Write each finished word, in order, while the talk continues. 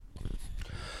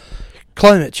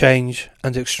Climate Change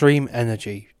and Extreme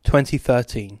Energy,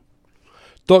 2013.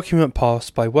 Document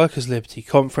passed by Workers' Liberty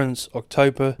Conference,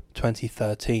 October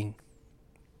 2013.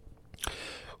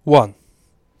 1.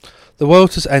 The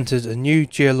world has entered a new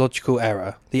geological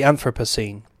era, the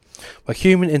Anthropocene, where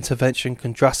human intervention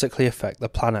can drastically affect the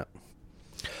planet.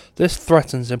 This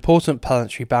threatens important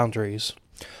planetary boundaries: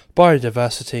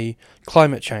 biodiversity,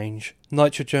 climate change,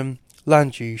 nitrogen,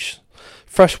 land use,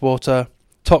 fresh water,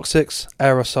 toxics,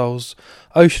 aerosols,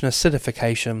 ocean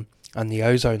acidification, and the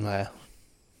ozone layer.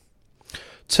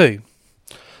 2.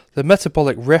 The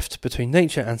metabolic rift between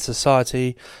nature and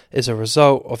society is a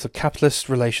result of the capitalist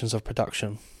relations of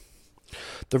production.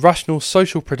 The rational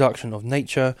social production of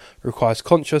nature requires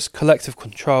conscious collective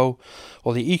control,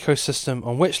 or the ecosystem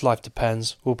on which life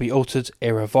depends will be altered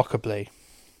irrevocably.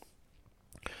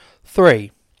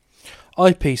 3.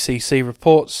 IPCC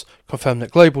reports confirm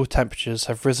that global temperatures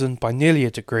have risen by nearly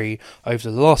a degree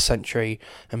over the last century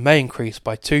and may increase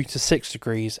by 2 to 6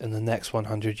 degrees in the next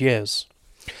 100 years.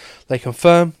 They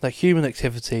confirm that human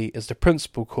activity is the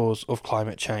principal cause of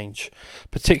climate change,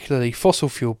 particularly fossil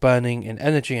fuel burning in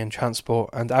energy and transport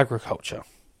and agriculture.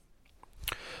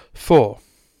 4.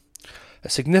 A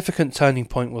significant turning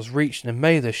point was reached in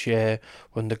May this year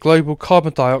when the global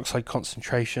carbon dioxide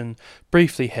concentration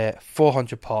briefly hit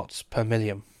 400 parts per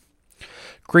million.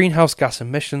 Greenhouse gas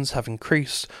emissions have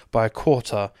increased by a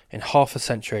quarter in half a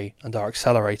century and are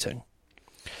accelerating.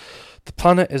 The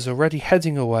planet is already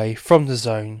heading away from the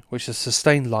zone which has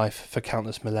sustained life for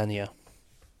countless millennia.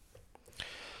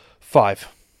 5.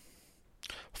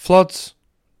 Floods,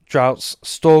 droughts,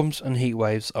 storms and heat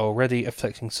waves are already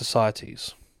afflicting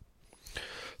societies.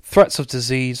 Threats of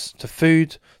disease to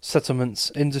food, settlements,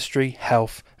 industry,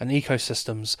 health and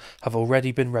ecosystems have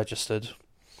already been registered.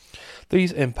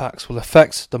 These impacts will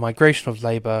affect the migration of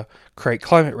labour, create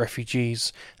climate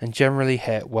refugees and generally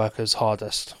hit workers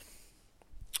hardest.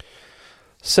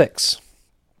 6.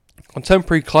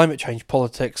 Contemporary climate change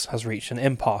politics has reached an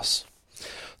impasse.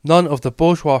 None of the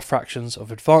bourgeois fractions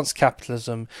of advanced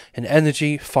capitalism in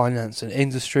energy, finance and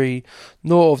industry,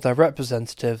 nor of their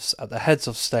representatives at the heads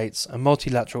of states and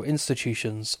multilateral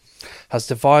institutions, has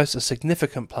devised a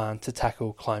significant plan to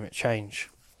tackle climate change.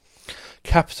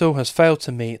 Capital has failed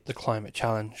to meet the climate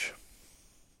challenge.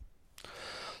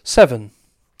 7.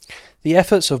 The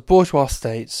efforts of bourgeois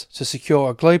states to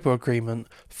secure a global agreement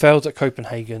failed at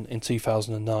Copenhagen in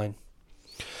 2009.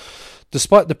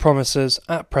 Despite the promises,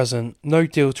 at present, no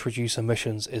deal to reduce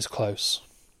emissions is close.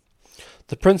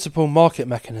 The principal market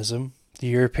mechanism, the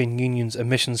European Union's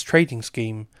emissions trading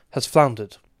scheme, has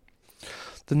floundered.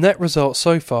 The net result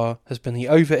so far has been the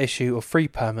overissue of free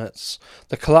permits,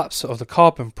 the collapse of the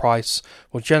carbon price,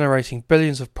 while generating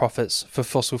billions of profits for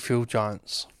fossil fuel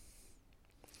giants.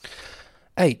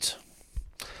 8.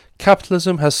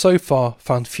 Capitalism has so far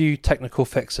found few technical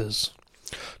fixes.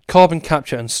 Carbon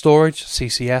capture and storage,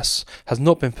 CCS, has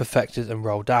not been perfected and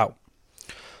rolled out.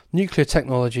 Nuclear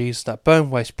technologies that burn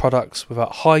waste products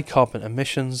without high carbon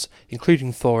emissions,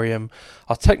 including thorium,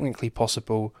 are technically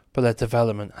possible, but their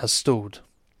development has stalled.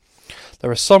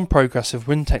 There is some progress with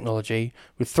wind technology,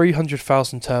 with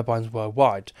 300,000 turbines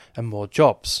worldwide and more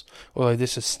jobs, although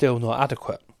this is still not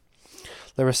adequate.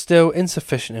 There is still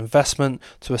insufficient investment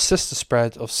to assist the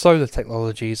spread of solar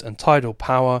technologies and tidal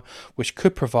power, which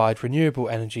could provide renewable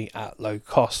energy at low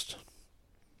cost.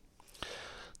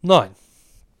 9.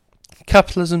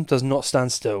 Capitalism does not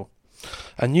stand still.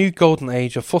 A new golden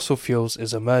age of fossil fuels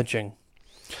is emerging.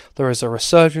 There is a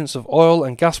resurgence of oil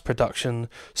and gas production,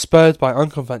 spurred by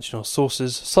unconventional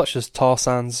sources such as tar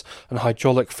sands and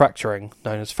hydraulic fracturing,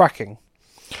 known as fracking,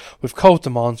 with coal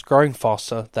demand growing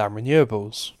faster than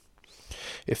renewables.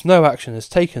 If no action is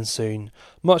taken soon,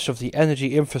 much of the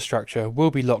energy infrastructure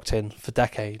will be locked in for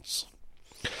decades.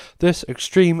 This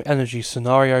extreme energy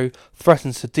scenario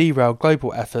threatens to derail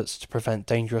global efforts to prevent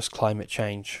dangerous climate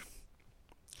change.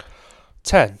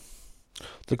 10.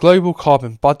 The global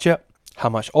carbon budget, how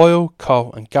much oil,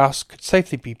 coal and gas could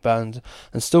safely be burned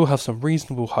and still have some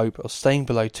reasonable hope of staying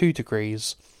below 2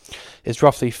 degrees, is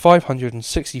roughly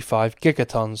 565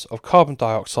 gigatons of carbon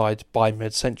dioxide by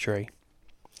mid-century.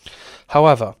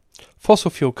 However,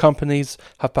 fossil fuel companies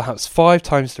have perhaps 5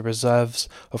 times the reserves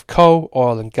of coal,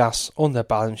 oil and gas on their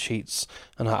balance sheets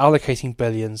and are allocating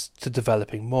billions to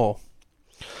developing more.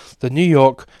 The New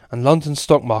York and London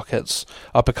stock markets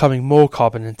are becoming more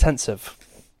carbon intensive.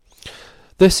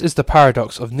 This is the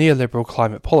paradox of neoliberal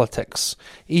climate politics,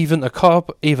 either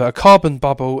a carbon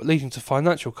bubble leading to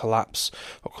financial collapse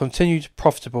or continued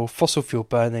profitable fossil fuel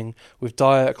burning with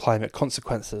dire climate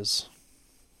consequences.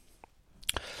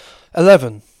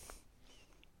 11.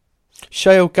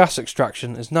 Shale gas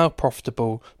extraction is now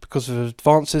profitable because of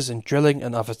advances in drilling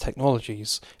and other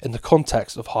technologies in the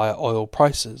context of higher oil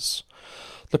prices.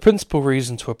 The principal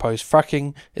reason to oppose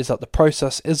fracking is that the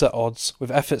process is at odds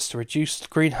with efforts to reduce the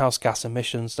greenhouse gas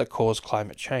emissions that cause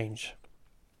climate change.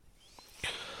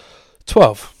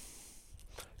 12.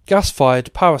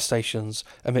 Gas-fired power stations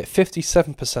emit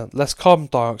 57% less carbon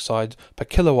dioxide per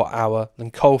kilowatt hour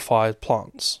than coal-fired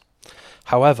plants.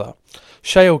 However,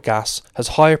 shale gas has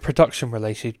higher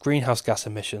production-related greenhouse gas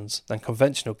emissions than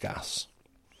conventional gas.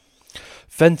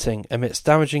 Venting emits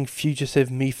damaging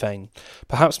fugitive methane,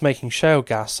 perhaps making shale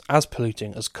gas as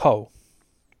polluting as coal.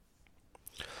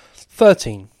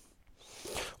 13.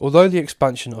 Although the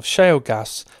expansion of shale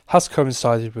gas has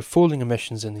coincided with falling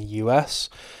emissions in the US,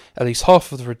 at least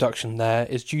half of the reduction there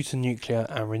is due to nuclear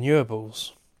and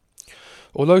renewables.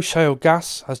 Although shale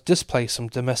gas has displaced some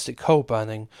domestic coal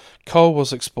burning, coal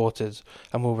was exported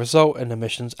and will result in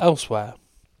emissions elsewhere.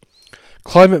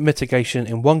 Climate mitigation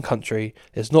in one country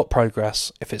is not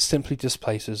progress if it simply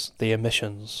displaces the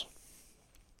emissions.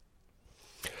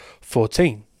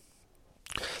 14.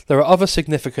 There are other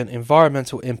significant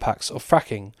environmental impacts of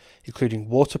fracking, including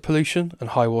water pollution and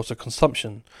high water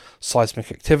consumption,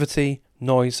 seismic activity,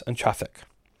 noise and traffic.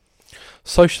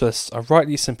 Socialists are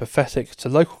rightly sympathetic to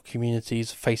local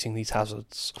communities facing these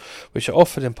hazards, which are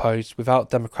often imposed without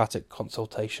democratic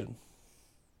consultation.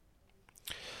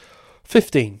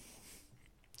 15.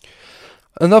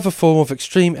 Another form of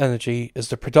extreme energy is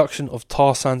the production of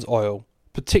tar sands oil,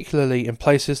 particularly in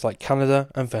places like Canada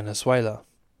and Venezuela.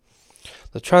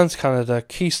 The TransCanada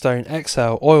Keystone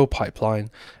XL oil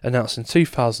pipeline, announced in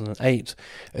 2008,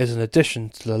 is an addition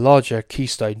to the larger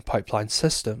Keystone pipeline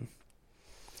system.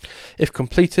 If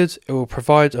completed, it will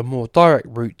provide a more direct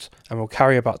route and will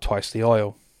carry about twice the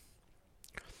oil.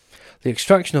 The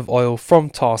extraction of oil from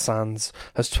tar sands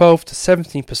has 12 to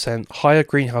 17% higher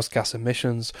greenhouse gas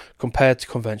emissions compared to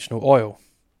conventional oil.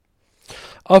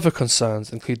 Other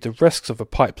concerns include the risks of a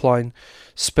pipeline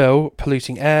spill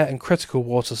polluting air and critical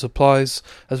water supplies,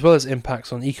 as well as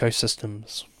impacts on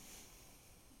ecosystems.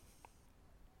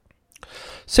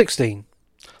 16.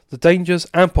 The dangers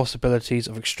and possibilities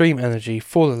of extreme energy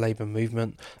for the labour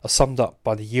movement are summed up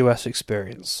by the US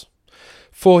experience.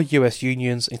 4 US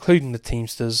unions, including the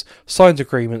Teamsters, signed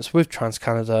agreements with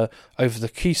TransCanada over the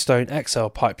Keystone XL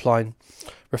pipeline,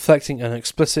 reflecting an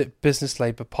explicit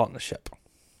business-labour partnership.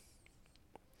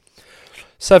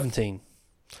 17.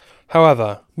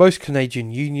 However, most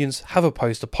Canadian unions have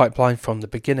opposed the pipeline from the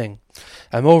beginning,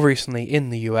 and more recently in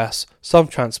the US, some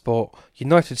Transport,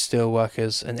 United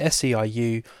Steelworkers and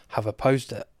SEIU have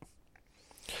opposed it.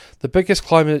 The biggest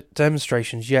climate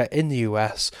demonstrations yet in the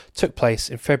US took place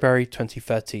in February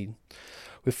 2013,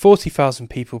 with 40,000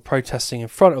 people protesting in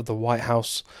front of the White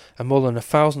House and more than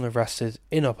 1,000 arrested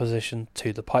in opposition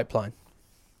to the pipeline.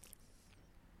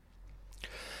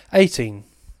 18.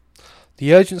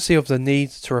 The urgency of the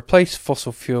need to replace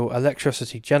fossil fuel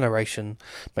electricity generation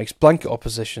makes blanket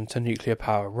opposition to nuclear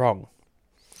power wrong.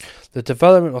 The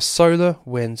development of solar,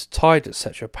 wind, tide,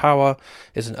 etc. power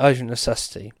is an urgent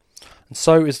necessity, and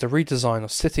so is the redesign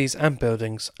of cities and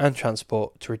buildings and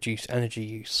transport to reduce energy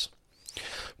use.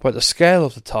 But the scale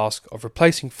of the task of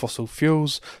replacing fossil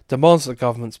fuels demands that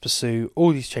governments pursue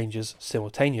all these changes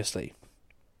simultaneously.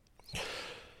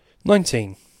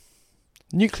 19.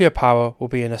 Nuclear power will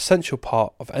be an essential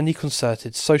part of any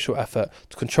concerted social effort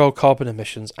to control carbon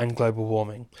emissions and global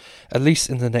warming, at least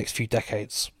in the next few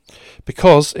decades,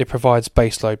 because it provides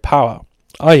baseload power,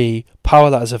 i.e. power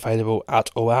that is available at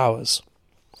all hours,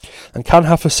 and can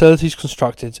have facilities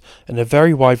constructed in a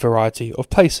very wide variety of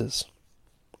places.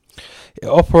 It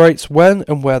operates when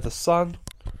and where the sun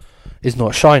is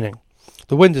not shining,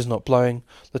 the wind is not blowing,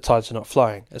 the tides are not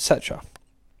flowing, etc.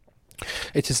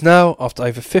 It is now, after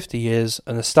over 50 years,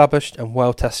 an established and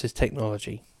well-tested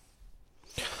technology.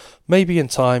 Maybe in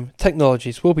time,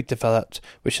 technologies will be developed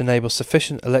which enable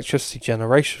sufficient electricity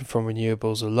generation from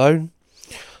renewables alone.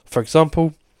 For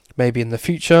example, maybe in the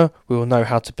future we will know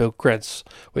how to build grids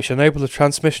which enable the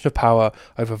transmission of power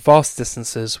over vast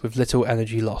distances with little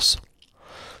energy loss.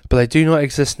 But they do not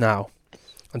exist now,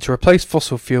 and to replace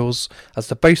fossil fuels as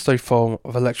the baseload form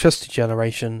of electricity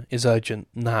generation is urgent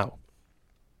now.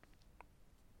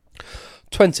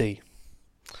 20.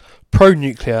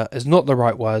 Pro-nuclear is not the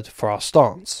right word for our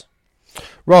stance.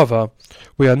 Rather,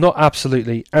 we are not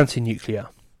absolutely anti-nuclear.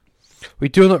 We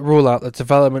do not rule out the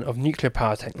development of nuclear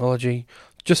power technology,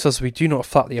 just as we do not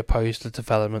flatly oppose the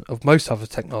development of most other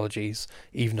technologies,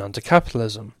 even under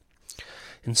capitalism.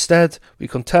 Instead, we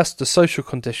contest the social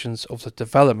conditions of the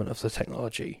development of the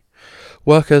technology.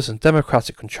 Workers and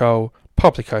democratic control,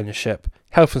 public ownership,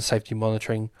 health and safety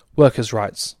monitoring, workers'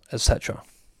 rights, etc.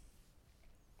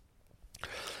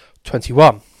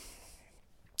 21.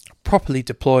 Properly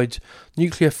deployed,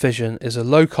 nuclear fission is a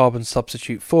low-carbon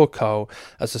substitute for coal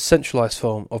as a centralised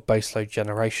form of baseload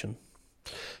generation.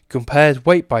 Compared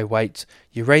weight by weight,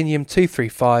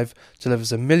 uranium-235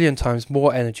 delivers 1,000,000 times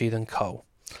more energy than coal.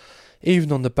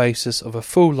 Even on the basis of a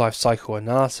full life cycle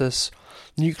analysis,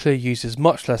 nuclear uses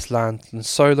much less land than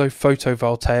solar,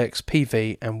 photovoltaics,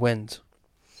 PV and wind.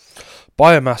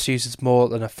 Biomass uses more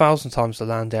than 1,000 times the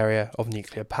land area of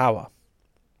nuclear power.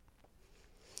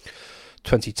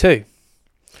 22.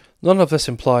 None of this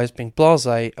implies being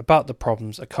blasé about the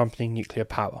problems accompanying nuclear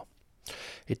power.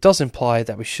 It does imply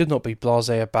that we should not be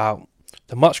blasé about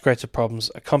the much greater problems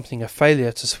accompanying a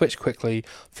failure to switch quickly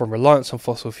from reliance on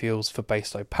fossil fuels for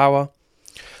baseload power,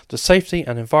 the safety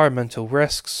and environmental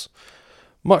risks,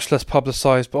 much less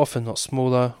publicised but often not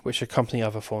smaller, which accompany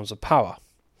other forms of power.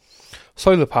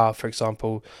 Solar power, for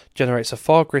example, generates a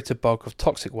far greater bulk of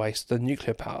toxic waste than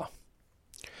nuclear power.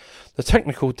 The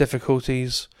technical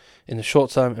difficulties in the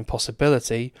short-term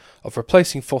impossibility of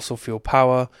replacing fossil fuel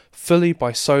power fully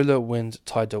by solar, wind,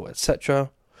 tidal, etc.,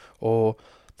 or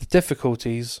the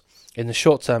difficulties in the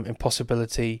short-term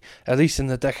impossibility, at least in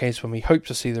the decades when we hope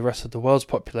to see the rest of the world's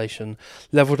population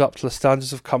levelled up to the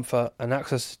standards of comfort and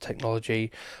access to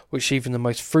technology which even the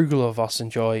most frugal of us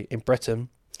enjoy in Britain,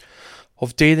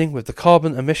 of dealing with the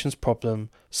carbon emissions problem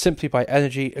simply by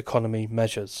energy economy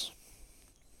measures.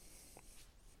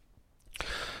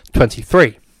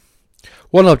 23.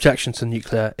 One objection to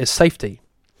nuclear is safety.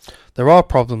 There are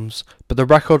problems, but the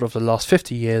record of the last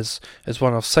 50 years is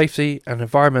one of safety and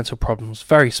environmental problems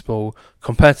very small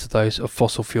compared to those of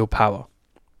fossil fuel power.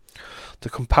 The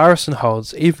comparison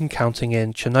holds even counting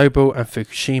in Chernobyl and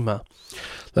Fukushima,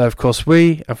 though of course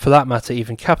we, and for that matter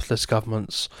even capitalist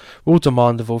governments, will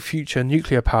demand of all future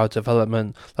nuclear power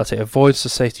development that it avoids the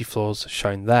safety flaws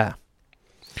shown there.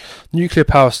 Nuclear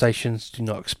power stations do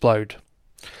not explode.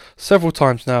 Several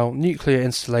times now, nuclear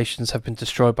installations have been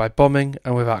destroyed by bombing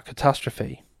and without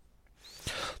catastrophe.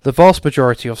 The vast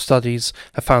majority of studies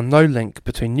have found no link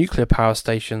between nuclear power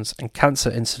stations and cancer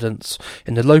incidents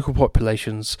in the local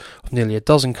populations of nearly a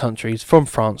dozen countries from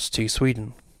France to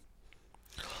Sweden.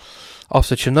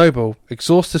 After Chernobyl,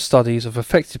 exhaustive studies of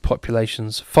affected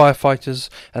populations, firefighters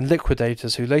and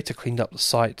liquidators who later cleaned up the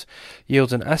site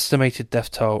yield an estimated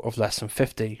death toll of less than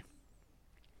 50.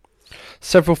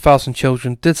 Several thousand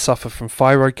children did suffer from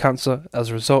thyroid cancer as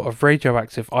a result of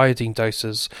radioactive iodine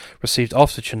doses received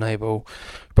after Chernobyl,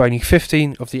 but only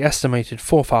 15 of the estimated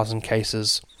 4,000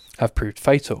 cases have proved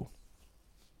fatal.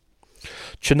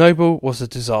 Chernobyl was a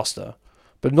disaster,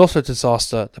 but not a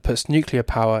disaster that puts nuclear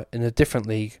power in a different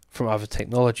league from other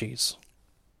technologies.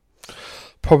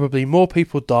 Probably more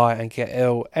people die and get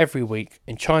ill every week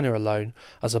in China alone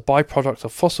as a byproduct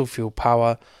of fossil fuel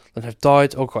power than have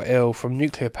died or got ill from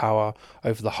nuclear power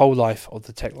over the whole life of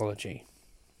the technology.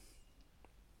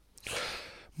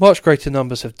 Much greater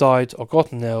numbers have died or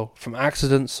gotten ill from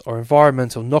accidents or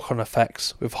environmental knock-on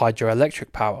effects with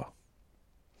hydroelectric power.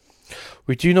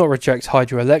 We do not reject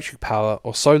hydroelectric power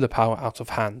or solar power out of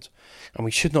hand, and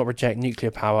we should not reject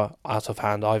nuclear power out of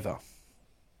hand either.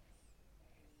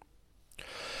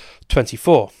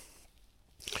 24.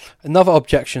 Another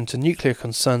objection to nuclear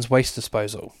concerns waste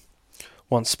disposal.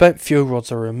 Once spent fuel rods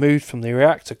are removed from the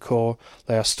reactor core,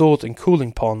 they are stored in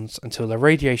cooling ponds until their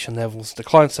radiation levels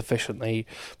decline sufficiently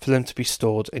for them to be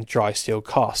stored in dry steel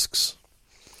casks.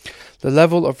 The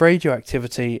level of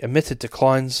radioactivity emitted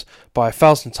declines by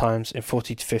 1,000 times in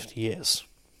 40 to 50 years.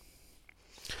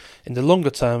 In the longer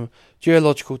term,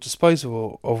 geological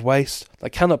disposal of waste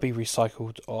that cannot be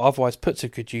recycled or otherwise put to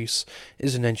good use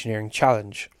is an engineering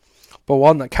challenge, but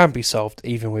one that can be solved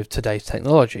even with today's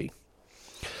technology.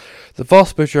 The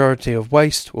vast majority of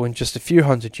waste will in just a few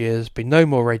hundred years be no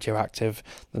more radioactive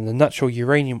than the natural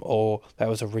uranium ore that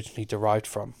was originally derived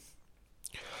from.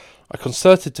 A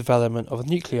concerted development of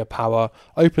nuclear power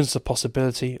opens the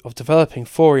possibility of developing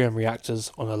thorium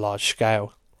reactors on a large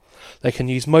scale. They can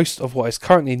use most of what is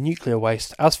currently nuclear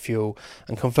waste as fuel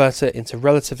and convert it into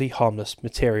relatively harmless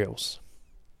materials.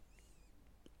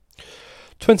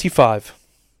 25.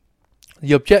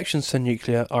 The objections to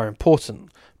nuclear are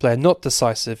important, but they are not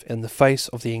decisive in the face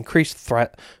of the increased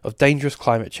threat of dangerous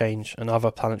climate change and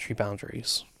other planetary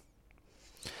boundaries.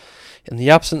 In the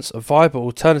absence of viable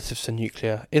alternatives to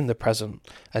nuclear in the present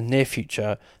and near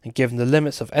future, and given the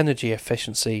limits of energy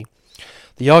efficiency,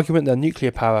 the argument that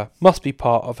nuclear power must be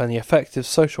part of any effective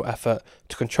social effort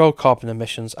to control carbon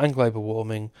emissions and global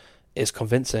warming is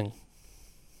convincing.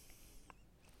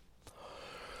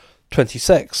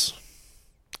 26.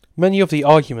 Many of the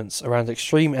arguments around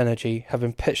extreme energy have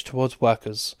been pitched towards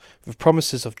workers, with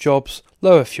promises of jobs,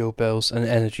 lower fuel bills and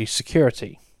energy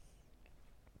security.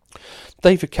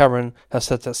 David Cameron has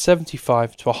said that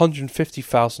 75 to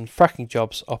 150,000 fracking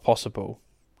jobs are possible,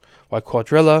 while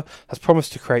Quadrilla has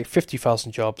promised to create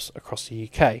 50,000 jobs across the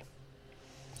UK.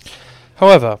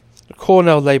 However, the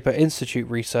Cornell Labour Institute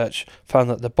research found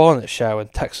that the Barnett Shale in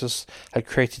Texas had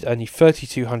created only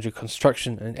 3,200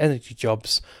 construction and energy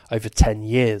jobs over 10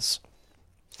 years,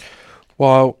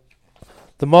 while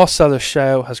the Marcellus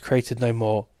Shale has created no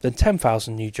more than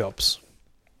 10,000 new jobs.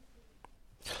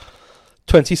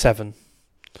 27.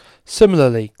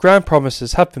 Similarly, grand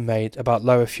promises have been made about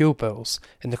lower fuel bills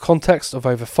in the context of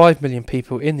over 5 million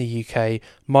people in the UK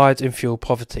mired in fuel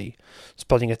poverty,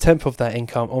 spending a tenth of their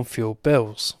income on fuel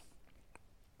bills.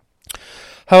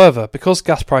 However, because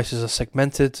gas prices are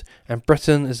segmented and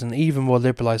Britain is an even more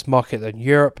liberalised market than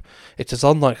Europe, it is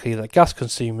unlikely that gas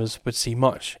consumers would see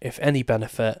much, if any,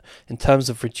 benefit in terms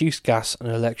of reduced gas and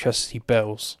electricity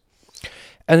bills.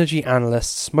 Energy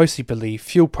analysts mostly believe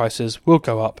fuel prices will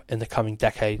go up in the coming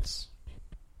decades.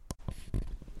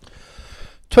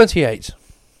 28.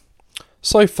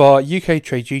 So far, UK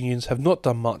trade unions have not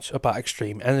done much about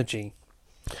extreme energy.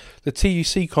 The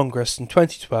TUC Congress in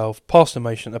 2012 passed a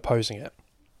motion opposing it.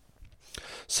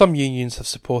 Some unions have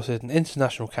supported an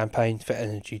international campaign for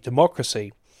energy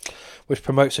democracy, which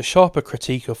promotes a sharper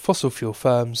critique of fossil fuel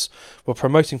firms while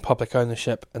promoting public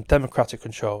ownership and democratic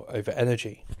control over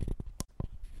energy.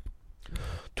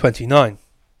 29.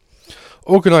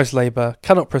 Organised labour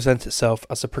cannot present itself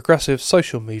as a progressive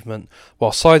social movement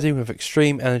while siding with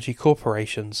extreme energy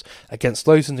corporations against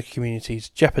those in the communities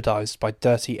jeopardised by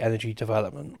dirty energy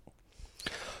development.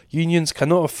 Unions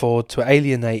cannot afford to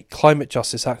alienate climate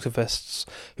justice activists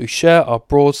who share our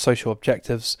broad social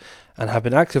objectives and have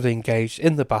been actively engaged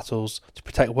in the battles to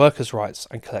protect workers' rights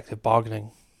and collective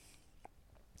bargaining.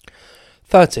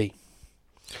 30.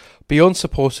 Beyond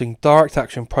supporting direct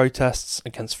action protests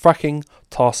against fracking,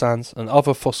 tar sands and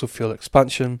other fossil fuel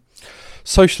expansion,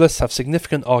 socialists have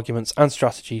significant arguments and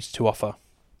strategies to offer.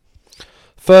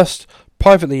 First,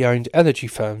 privately owned energy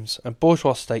firms and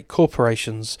bourgeois state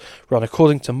corporations run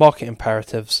according to market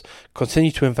imperatives continue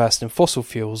to invest in fossil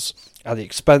fuels at the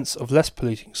expense of less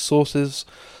polluting sources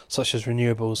such as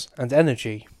renewables and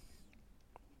energy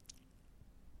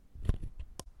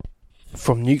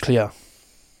from nuclear.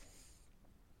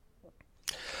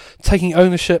 Taking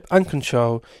ownership and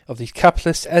control of these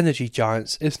capitalist energy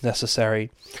giants is necessary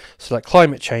so that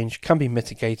climate change can be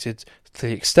mitigated to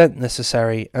the extent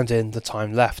necessary and in the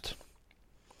time left.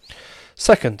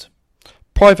 Second,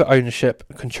 private ownership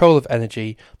and control of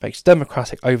energy makes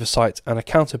democratic oversight and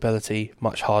accountability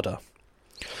much harder.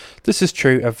 This is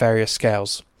true at various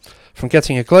scales, from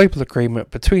getting a global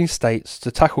agreement between states to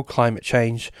tackle climate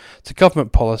change to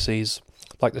government policies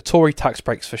like the Tory tax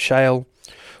breaks for shale,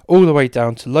 all the way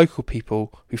down to local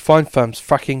people who find firms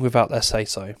fracking without their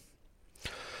say-so.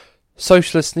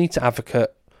 Socialists need to advocate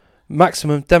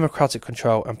maximum democratic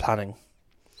control and planning.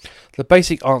 The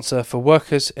basic answer for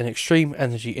workers in extreme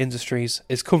energy industries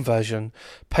is conversion,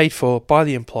 paid for by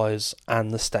the employers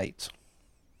and the state.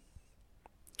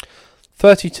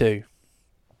 32.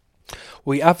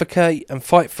 We advocate and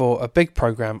fight for a big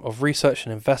programme of research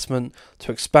and investment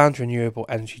to expand renewable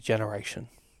energy generation.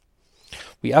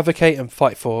 We advocate and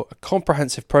fight for a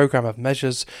comprehensive programme of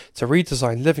measures to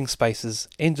redesign living spaces,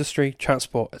 industry,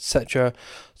 transport, etc.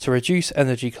 to reduce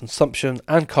energy consumption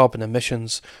and carbon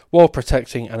emissions while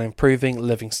protecting and improving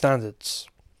living standards.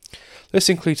 This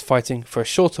includes fighting for a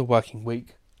shorter working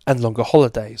week and longer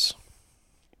holidays.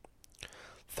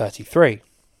 33.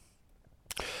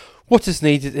 What is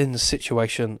needed in this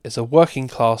situation is a working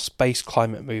class based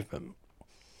climate movement.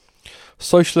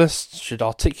 Socialists should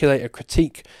articulate a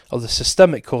critique of the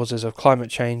systemic causes of climate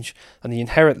change and the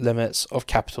inherent limits of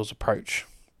capital's approach.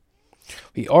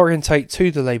 We orientate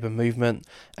to the labour movement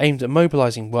aimed at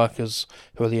mobilising workers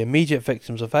who are the immediate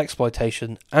victims of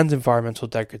exploitation and environmental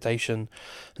degradation,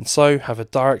 and so have a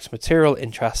direct material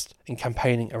interest in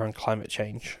campaigning around climate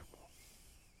change.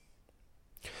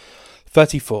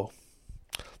 34.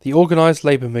 The organised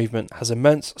labour movement has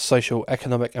immense social,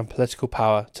 economic and political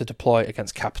power to deploy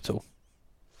against capital.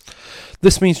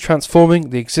 This means transforming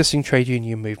the existing trade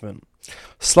union movement,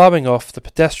 slabbing off the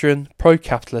pedestrian,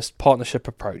 pro-capitalist partnership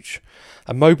approach,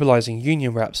 and mobilising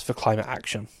union reps for climate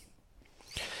action.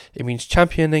 It means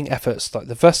championing efforts like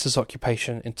the Vestas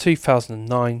occupation in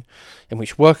 2009, in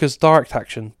which workers' direct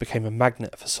action became a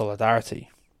magnet for solidarity.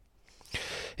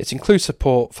 It includes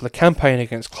support for the campaign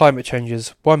against climate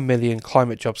change's 1 million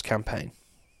climate jobs campaign.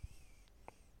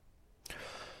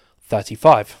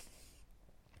 35.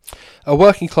 A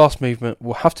working class movement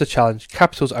will have to challenge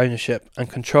capital's ownership and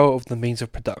control of the means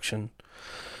of production,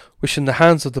 which in the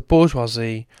hands of the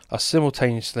bourgeoisie are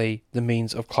simultaneously the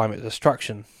means of climate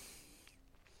destruction.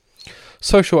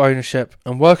 Social ownership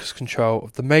and workers' control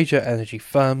of the major energy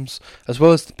firms, as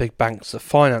well as the big banks that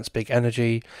finance big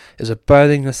energy, is a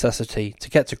burning necessity to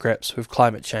get to grips with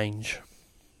climate change.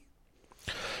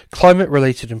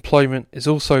 Climate-related employment is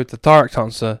also the direct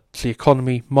answer to the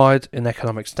economy mired in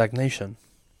economic stagnation.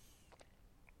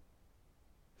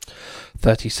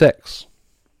 36.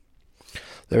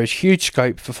 There is huge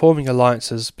scope for forming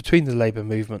alliances between the labour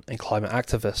movement and climate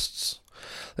activists.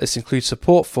 This includes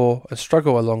support for and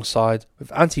struggle alongside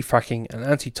with anti-fracking and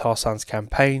anti-tar sands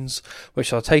campaigns,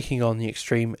 which are taking on the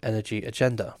extreme energy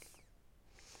agenda.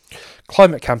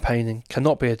 Climate campaigning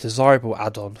cannot be a desirable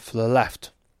add-on for the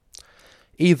left.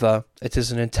 Either it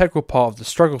is an integral part of the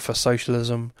struggle for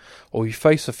socialism, or we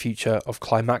face a future of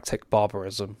climactic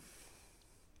barbarism.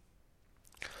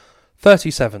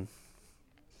 37.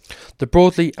 The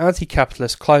broadly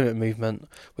anti-capitalist climate movement,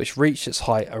 which reached its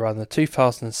height around the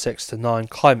 2006-9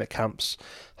 climate camps,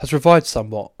 has revived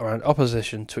somewhat around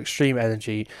opposition to extreme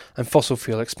energy and fossil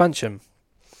fuel expansion.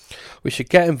 We should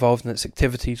get involved in its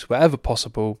activities wherever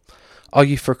possible,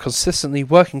 argue for a consistently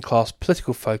working class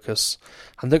political focus,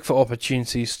 and look for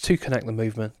opportunities to connect the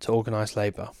movement to organised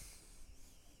labour.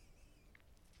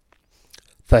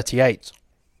 38.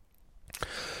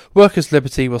 Workers'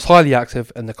 Liberty was highly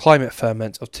active in the climate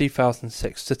ferment of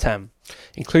 2006-10,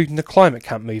 including the Climate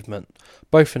Camp movement,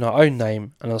 both in our own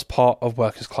name and as part of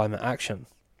Workers' Climate Action.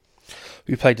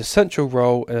 We played a central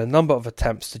role in a number of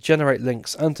attempts to generate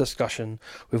links and discussion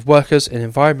with workers in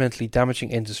environmentally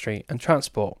damaging industry and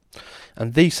transport,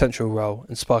 and the central role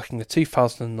in sparking the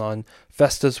 2009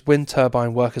 Vestas wind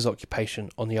turbine workers' occupation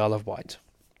on the Isle of Wight.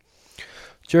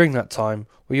 During that time,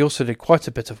 we also did quite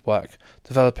a bit of work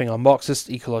developing our Marxist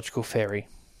ecological theory.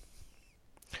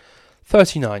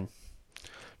 39.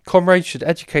 Comrades should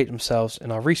educate themselves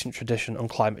in our recent tradition on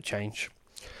climate change.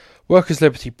 Workers'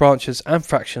 Liberty branches and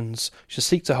fractions should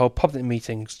seek to hold public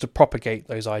meetings to propagate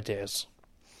those ideas.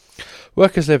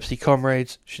 Workers' Liberty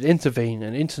comrades should intervene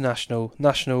in international,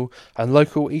 national and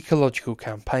local ecological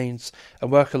campaigns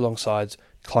and work alongside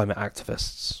climate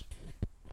activists.